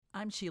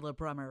I'm Sheila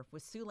Brummer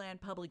with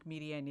Siouxland Public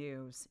Media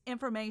News.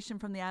 Information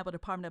from the Iowa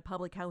Department of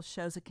Public Health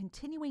shows a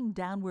continuing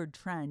downward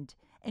trend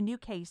in new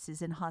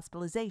cases and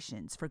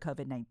hospitalizations for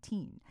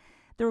COVID-19.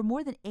 There were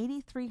more than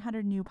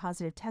 8,300 new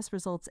positive test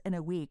results in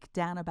a week,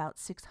 down about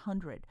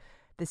 600.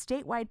 The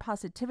statewide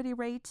positivity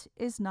rate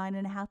is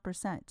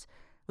 9.5%,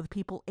 with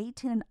people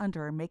 18 and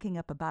under making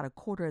up about a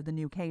quarter of the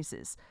new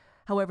cases.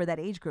 However,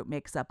 that age group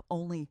makes up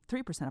only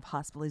 3% of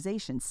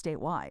hospitalizations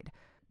statewide.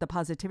 The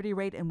positivity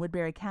rate in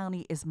Woodbury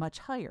County is much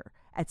higher,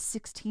 at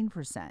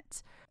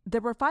 16%.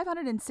 There were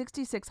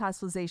 566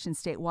 hospitalizations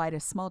statewide, a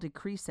small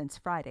decrease since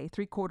Friday.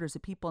 3/4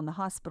 of people in the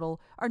hospital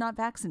are not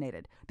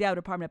vaccinated. The Iowa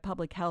Department of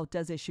Public Health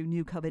does issue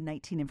new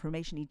COVID-19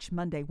 information each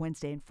Monday,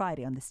 Wednesday, and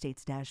Friday on the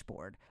state's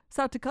dashboard.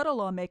 South Dakota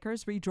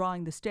lawmakers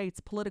redrawing the state's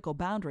political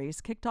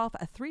boundaries kicked off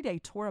a 3-day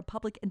tour of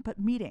public input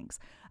meetings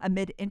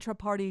amid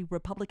intra-party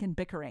Republican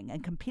bickering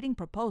and competing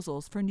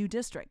proposals for new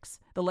districts.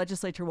 The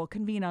legislature will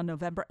convene on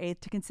November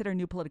 8th to consider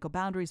new political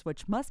boundaries,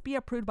 which must be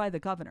approved by the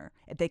governor.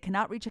 If they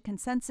cannot reach a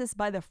consensus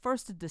by the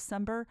 1st of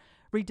December,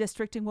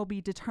 redistricting will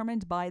be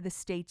determined by the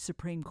state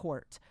Supreme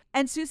Court.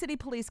 And Sioux City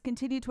Police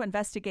continue to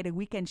investigate a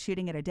weekend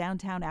shooting at a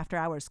downtown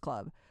after-hours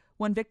club.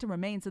 One victim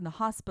remains in the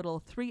hospital,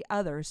 3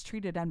 others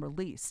treated and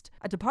released.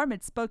 A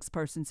department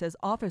spokesperson says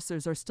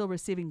officers are still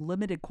receiving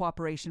limited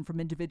cooperation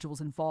from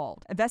individuals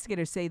involved.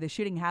 Investigators say the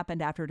shooting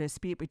happened after a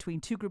dispute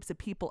between 2 groups of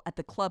people at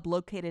the club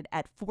located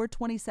at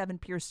 427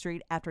 Pierce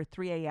Street after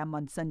 3 a.m.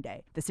 on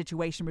Sunday. The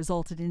situation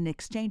resulted in an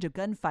exchange of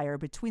gunfire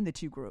between the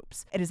 2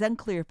 groups. It is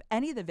unclear if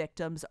any of the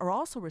victims are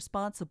also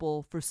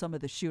responsible for some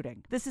of the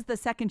shooting. This is the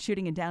second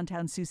shooting in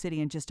downtown Sioux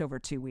City in just over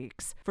 2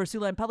 weeks. For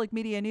Siouxland Public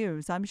Media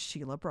News, I'm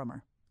Sheila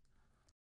Brummer.